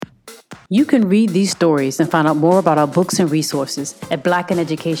You can read these stories and find out more about our books and resources at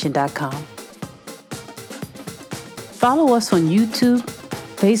blackineducation.com. Follow us on YouTube,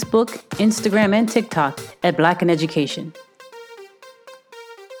 Facebook, Instagram, and TikTok at Black in Education.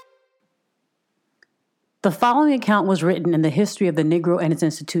 The following account was written in the History of the Negro and its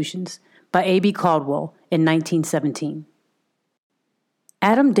Institutions by A.B. Caldwell in 1917.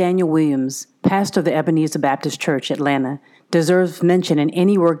 Adam Daniel Williams, pastor of the Ebenezer Baptist Church, Atlanta, deserves mention in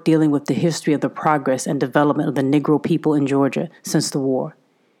any work dealing with the history of the progress and development of the Negro people in Georgia since the war.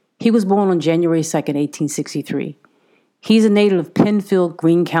 He was born on January 2, 1863. He's a native of Penfield,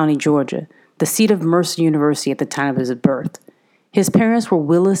 Greene County, Georgia, the seat of Mercer University at the time of his birth. His parents were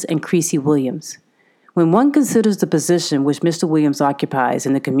Willis and Creasy Williams. When one considers the position which Mr. Williams occupies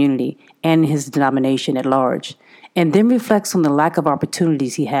in the community and in his denomination at large, and then reflects on the lack of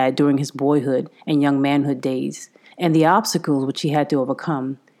opportunities he had during his boyhood and young manhood days, and the obstacles which he had to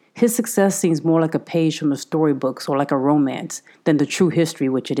overcome, his success seems more like a page from a storybooks or like a romance than the true history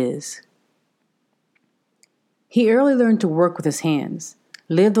which it is. He early learned to work with his hands,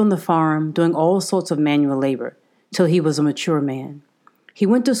 lived on the farm, doing all sorts of manual labor, till he was a mature man. He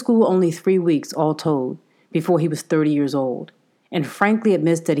went to school only 3 weeks, all told, before he was 30 years old, and frankly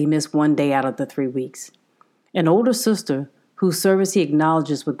admits that he missed 1 day out of the 3 weeks. An older sister, whose service he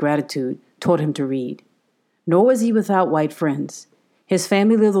acknowledges with gratitude, taught him to read. Nor was he without white friends. His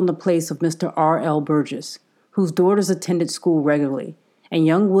family lived on the place of Mr. R.L. Burgess, whose daughters attended school regularly, and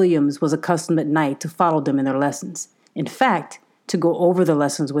young Williams was accustomed at night to follow them in their lessons, in fact, to go over the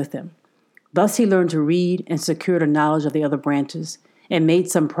lessons with them. Thus he learned to read and secured a knowledge of the other branches, and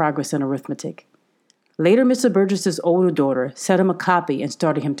made some progress in arithmetic. Later, Mr. Burgess's older daughter set him a copy and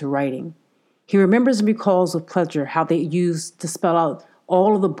started him to writing. He remembers and recalls with pleasure how they used to spell out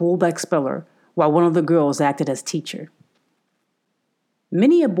all of the Bulbeck speller while one of the girls acted as teacher.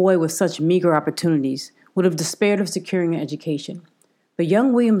 Many a boy with such meager opportunities would have despaired of securing an education, but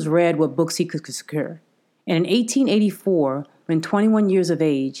young Williams read what books he could secure, and in 1884, when 21 years of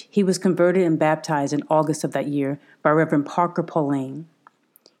age, he was converted and baptized in August of that year by Reverend Parker Pauline.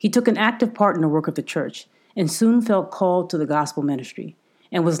 He took an active part in the work of the church and soon felt called to the gospel ministry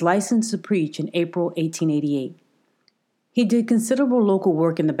and was licensed to preach in April 1888. He did considerable local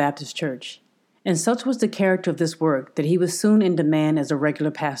work in the Baptist church, and such was the character of this work that he was soon in demand as a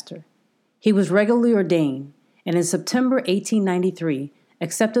regular pastor. He was regularly ordained, and in September 1893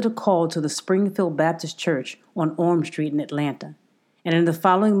 accepted a call to the Springfield Baptist Church on Orm Street in Atlanta, and in the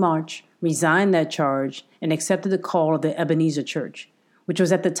following March resigned that charge and accepted the call of the Ebenezer Church, which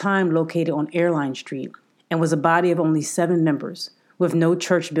was at the time located on Airline Street and was a body of only 7 members, with no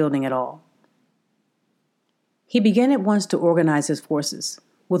church building at all. He began at once to organize his forces,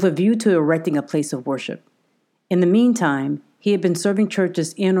 with a view to erecting a place of worship. In the meantime, he had been serving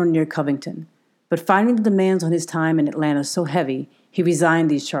churches in or near Covington, but finding the demands on his time in Atlanta so heavy, he resigned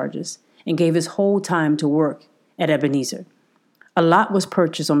these charges and gave his whole time to work at Ebenezer. A lot was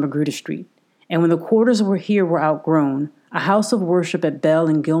purchased on Magruder Street, and when the quarters were outgrown, a house of worship at Bell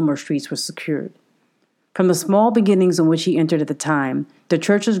and Gilmer Streets was secured. From the small beginnings in which he entered at the time, the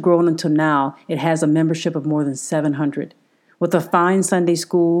church has grown until now it has a membership of more than 700, with a fine Sunday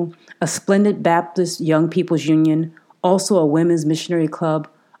school, a splendid Baptist Young People's Union, also a women's missionary club,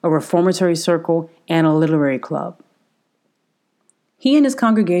 a reformatory circle, and a literary club. He and his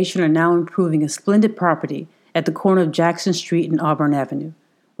congregation are now improving a splendid property at the corner of Jackson Street and Auburn Avenue,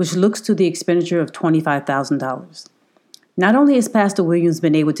 which looks to the expenditure of $25,000. Not only has Pastor Williams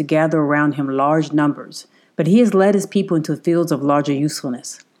been able to gather around him large numbers, but he has led his people into fields of larger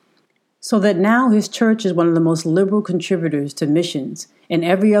usefulness, so that now his church is one of the most liberal contributors to missions and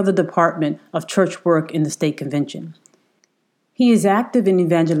every other department of church work in the state convention. He is active in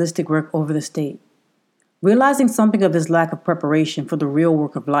evangelistic work over the state. Realizing something of his lack of preparation for the real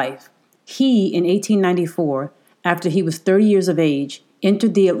work of life, he, in 1894, after he was 30 years of age,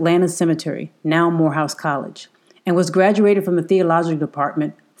 entered the Atlanta Seminary, now Morehouse College, and was graduated from the theological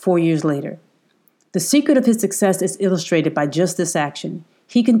department 4 years later. The secret of his success is illustrated by just this action.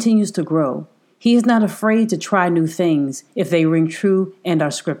 He continues to grow. He is not afraid to try new things if they ring true and are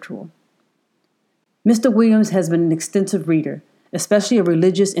scriptural. Mr. Williams has been an extensive reader, especially of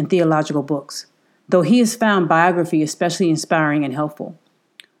religious and theological books, though he has found biography especially inspiring and helpful.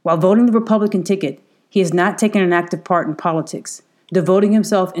 While voting the Republican ticket, he has not taken an active part in politics, devoting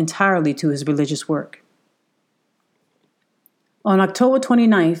himself entirely to his religious work. On October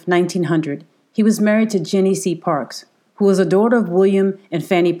 29, 1900, he was married to Jenny C. Parks, who was a daughter of William and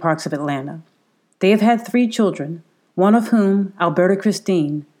Fanny Parks of Atlanta. They have had 3 children, one of whom, Alberta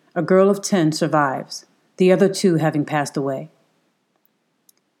Christine, a girl of 10, survives, the other 2 having passed away.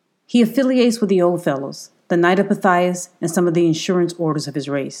 He affiliates with the Old Fellows, the Knight of Pythias, and some of the insurance orders of his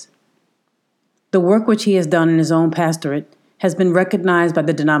race. The work which he has done in his own pastorate has been recognized by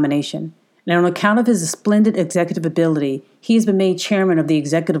the denomination, and on account of his splendid executive ability, he has been made chairman of the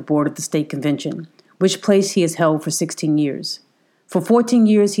executive board of the state convention, which place he has held for 16 years. For 14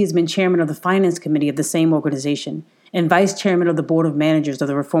 years, he has been chairman of the finance committee of the same organization and vice chairman of the board of managers of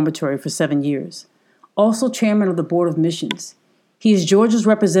the reformatory for 7 years. Also chairman of the board of missions. He is Georgia's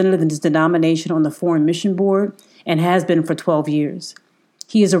representative in his denomination on the foreign mission board and has been for 12 years.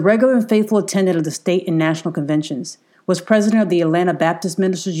 He is a regular and faithful attendant of the state and national conventions, was president of the Atlanta Baptist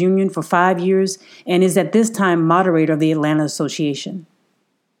Ministers Union for 5 years, and is at this time moderator of the Atlanta Association.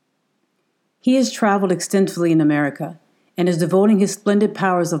 He has traveled extensively in America and is devoting his splendid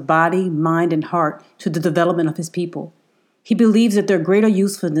powers of body, mind, and heart to the development of his people. He believes that their greater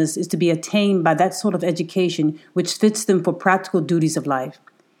usefulness is to be attained by that sort of education which fits them for practical duties of life.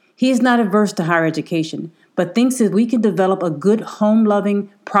 He is not averse to higher education, but thinks that we can develop a good home-loving,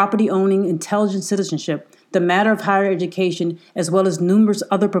 property-owning, intelligent citizenship, the matter of higher education, as well as numerous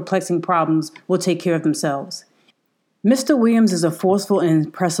other perplexing problems, will take care of themselves. Mr. Williams is a forceful and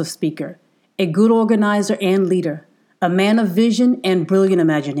impressive speaker, a good organizer and leader, a man of vision and brilliant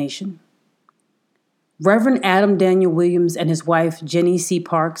imagination. Reverend Adam Daniel Williams and his wife, Jenny C.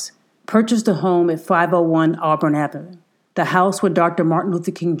 Parks, purchased a home at 501 Auburn Avenue, the house where Dr. Martin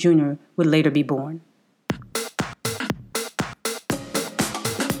Luther King Jr. would later be born.